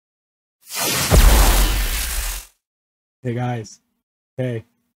Hey guys. Hey.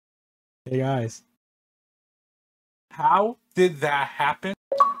 Hey guys. How did that happen?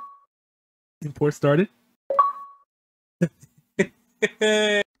 Import started.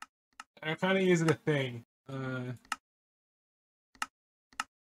 I'm kind of using a thing. I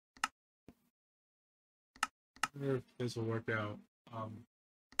wonder if this will work out.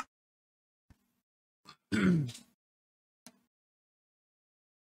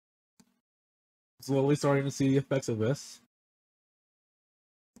 Slowly starting to see the effects of this.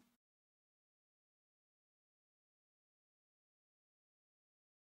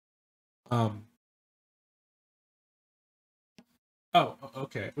 Oh,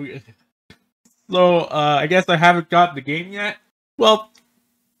 okay. So, I guess I haven't got the game yet. Well,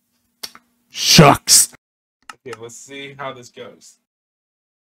 shucks. Okay, let's see how this goes.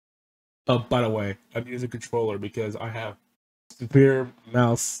 Oh, by the way, I'm using a controller because I have severe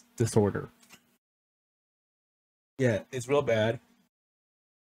mouse disorder. Yeah, it's real bad.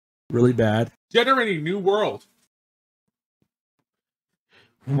 Really bad. Generating new world.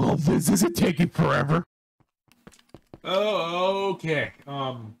 Well, this isn't taking forever. Oh, okay.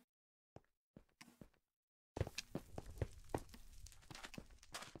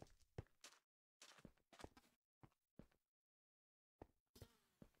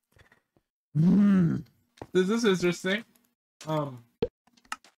 This is interesting.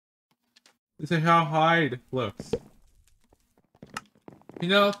 This is how hide looks. You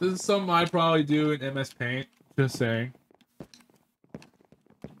know, this is something I'd probably do in MS Paint. Just saying.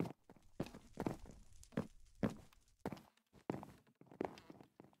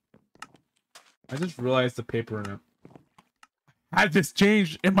 I just realized the paper in it. I just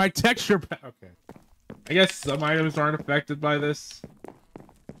changed in my texture pack. Okay. I guess some items aren't affected by this.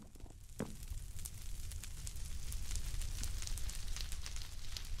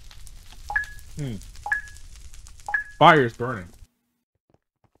 Fire's burning.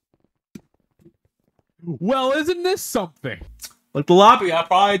 Well, isn't this something? Like the lobby, I'll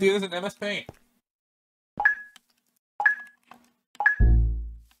probably do this in MS Paint.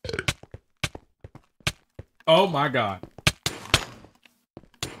 Oh my god.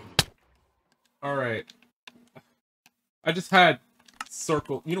 Alright. I just had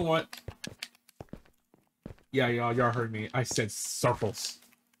circle. You know what? Yeah, y'all heard me. I said circles.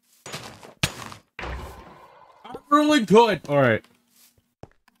 I'm really good. Alright.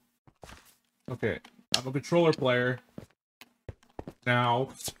 Okay. I'm a controller player. Now.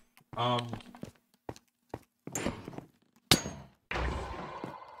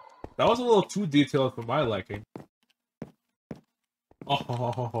 That was a little too detailed for my liking.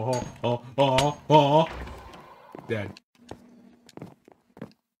 Dead.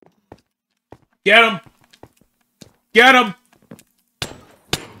 Get him! Get him!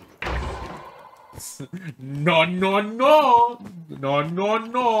 No, no, no! No, no,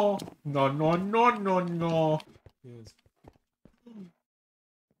 no! No, no, no, no, no!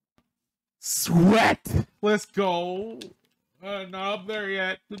 Sweat! Let's go! Not up there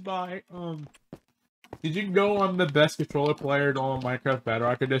yet. Goodbye. Did you know I'm the best controller player in all of Minecraft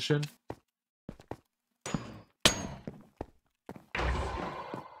Bedrock Edition?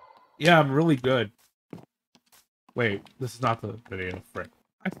 Yeah, I'm really good. Wait, this is not the video, frick.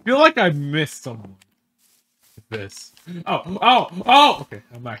 I feel like I missed someone with this. Oh! Okay,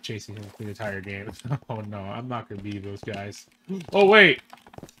 I'm not chasing him for the entire game. Oh no, I'm not gonna be those guys. Oh wait!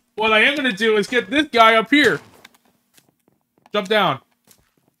 What I am gonna do is get this guy up here! Jump down.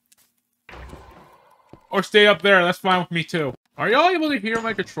 Or stay up there, that's fine with me too. Are y'all able to hear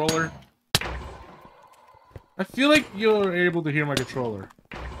my controller? I feel like you're able to hear my controller.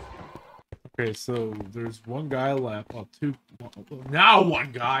 Okay, so there's one guy left. Oh, two. Now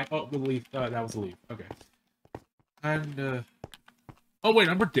one guy. Oh, the leaf. That was the leaf. Okay. And, oh, wait,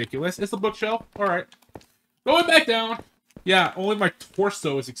 I'm ridiculous. It's the bookshelf. Alright. Going back down. Yeah, only my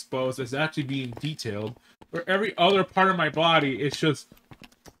torso is exposed. It's actually being detailed. Where every other part of my body is just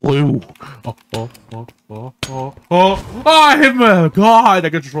blue. Oh, I hit my god,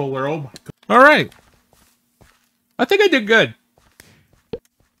 the controller. Oh my god. Alright. I think I did good. I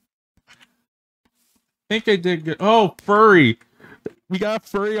think I did good. Oh, furry. We got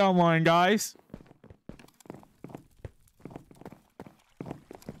furry online, guys.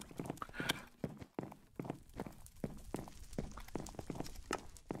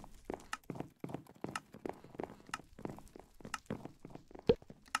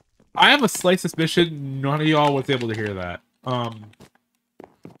 I have a slight suspicion none of y'all was able to hear that.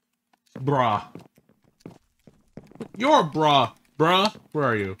 Bruh. You're a bruh. Bruh? Where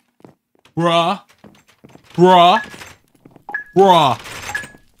are you? Bruh. Bruh. Bruh.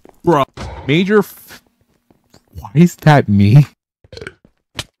 Bruh. Major Why is that me?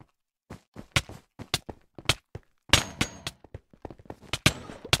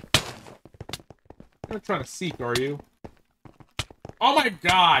 You're trying to seek, are you? Oh my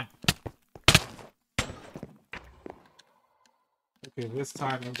god! Okay, this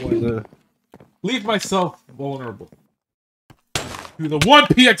time I'm going to leave myself vulnerable to the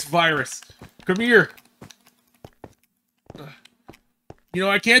 1px virus. Come here. You know,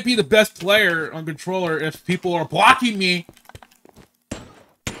 I can't be the best player on controller if people are blocking me.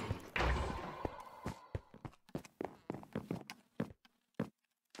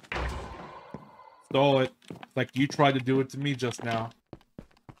 Stole it. Like you tried to do it to me just now.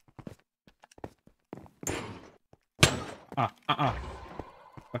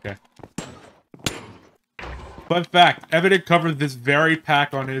 Okay. Fun fact, Evident covered this very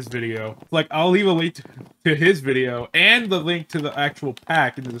pack on his video. Like, I'll leave a link to his video and the link to the actual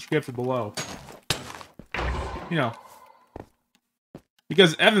pack in the description below. You know.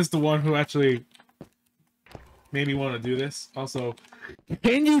 Because Evan's the one who actually made me want to do this. Also,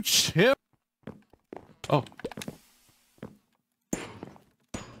 Can you chill? oh.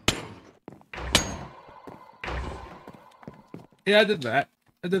 Yeah, I did that.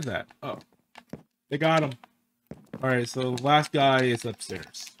 Oh. They got him. Alright, so the last guy is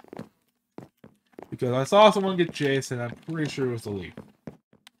upstairs. Because I saw someone get chased and I'm pretty sure it was the leaf.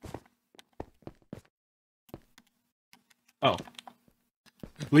 Oh.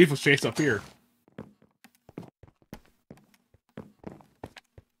 Leaf was chased up here.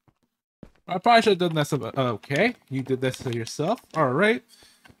 I probably should have done this. Okay, you did this to yourself. Alright.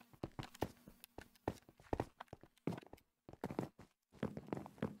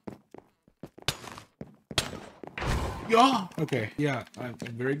 Yeah. Okay. Yeah, I'm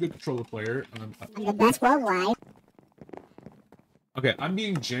a very good controller player. I'm the best worldwide. Okay, I'm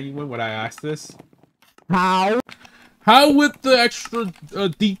being genuine when I ask this. How? How with the extra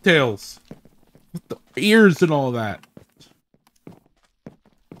details, with the ears and all that,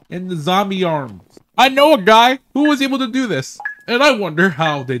 and the zombie arms? I know a guy who was able to do this, and I wonder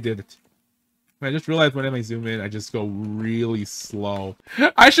how they did it. I just realized whenever I zoom in, I just go really slow.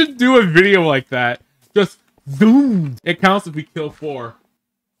 I should do a video like that. Just zoom. It counts if we kill 4.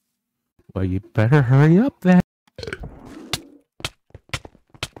 Well, you better hurry up then.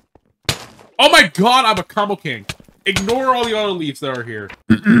 Oh my god, I'm a combo king. Ignore all the other leaves that are here.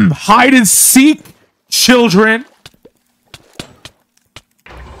 Hide and seek, children.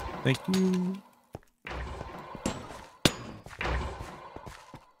 Thank you.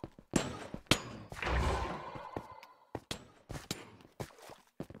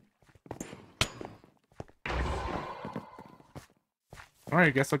 Alright,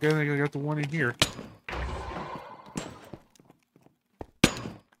 I guess I got the one in here.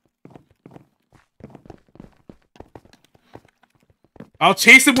 I'll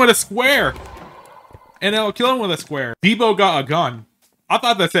chase him with a square! And I'll kill him with a square. Bebo got a gun. I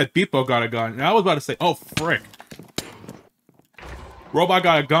thought that said Bebo got a gun. And I was about to say, oh, frick. Robot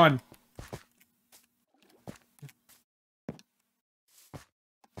got a gun.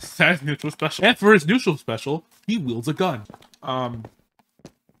 That's neutral special. And for his neutral special, he wields a gun.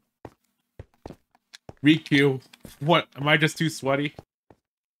 Riku. What? Am I just too sweaty?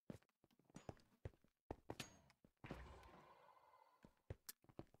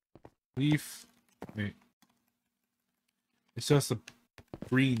 Leaf. Wait. It's just a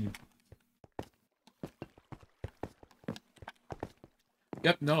green.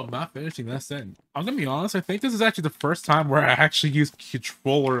 Yep, no, I'm not finishing that sentence. I'm gonna be honest, I think this is actually the first time where I actually used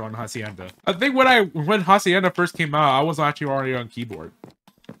controller on Hacienda. I think when Hacienda first came out, I was actually already on keyboard.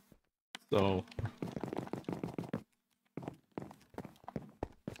 So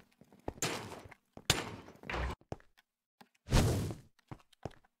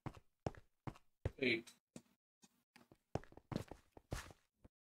wait.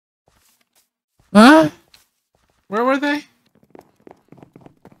 Huh? Where were they?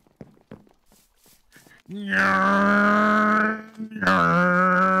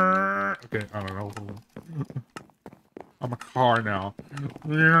 Okay, I don't know. I'm a car now.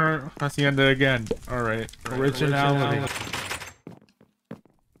 Hacienda again. Alright. Originality.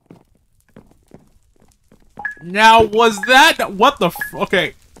 Now, was that... What the f...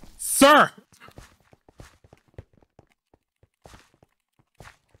 Okay. Sir!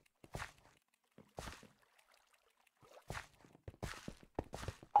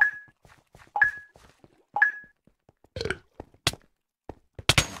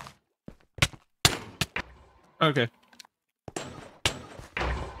 Okay.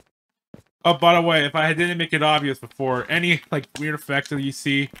 Oh, by the way, if I didn't make it obvious before, any, like, weird effects that you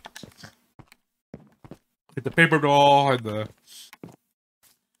see... Like the paper doll and the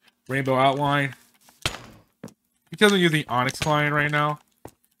rainbow outline. Because I'm using Onyx Client right now,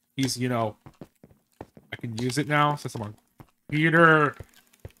 he's, you know, I can use it now since I'm on computer.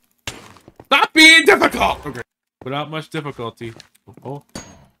 Stop being difficult! Okay. Without much difficulty. Oh.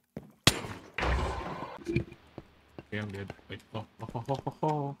 Okay, I'm dead. Wait. Oh.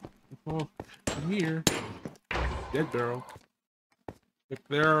 I'm here. Dead girl. Up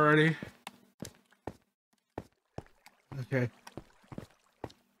there already. Okay.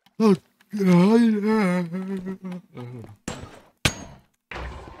 Oh,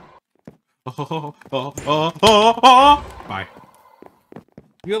 bye. I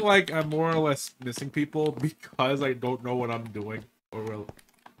feel like I'm more or less missing people because I don't know what I'm doing or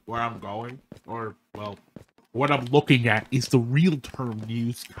where I'm going or, well, what I'm looking at is the real term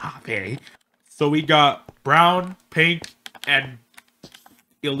used. Okay. So we got brown, pink, and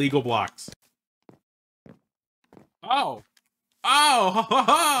illegal blocks. Oh. Oh! Ha ha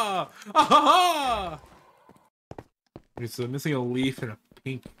ha! Ha ha ha! Okay, so I'm missing a leaf and a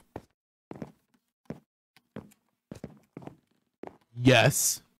pink.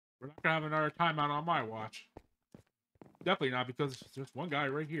 Yes. We're not gonna have another timeout on my watch. Definitely not, because there's one guy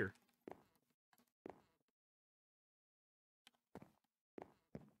right here.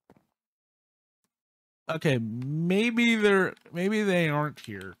 Okay, maybe they aren't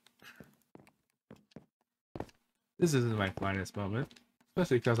here. This isn't my finest moment,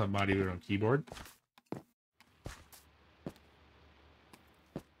 especially because I'm not even on keyboard.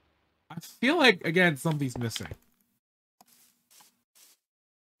 I feel like, again, something's missing.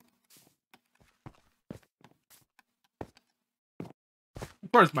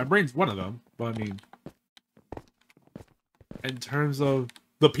 Of course, my brain's one of them, but I mean, in terms of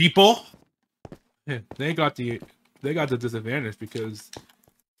the people, yeah, they got the disadvantage because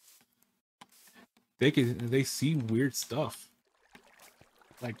they see weird stuff.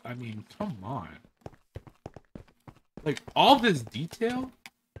 Like, I mean, come on. Like, all this detail?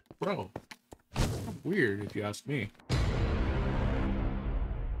 Bro, weird if you ask me.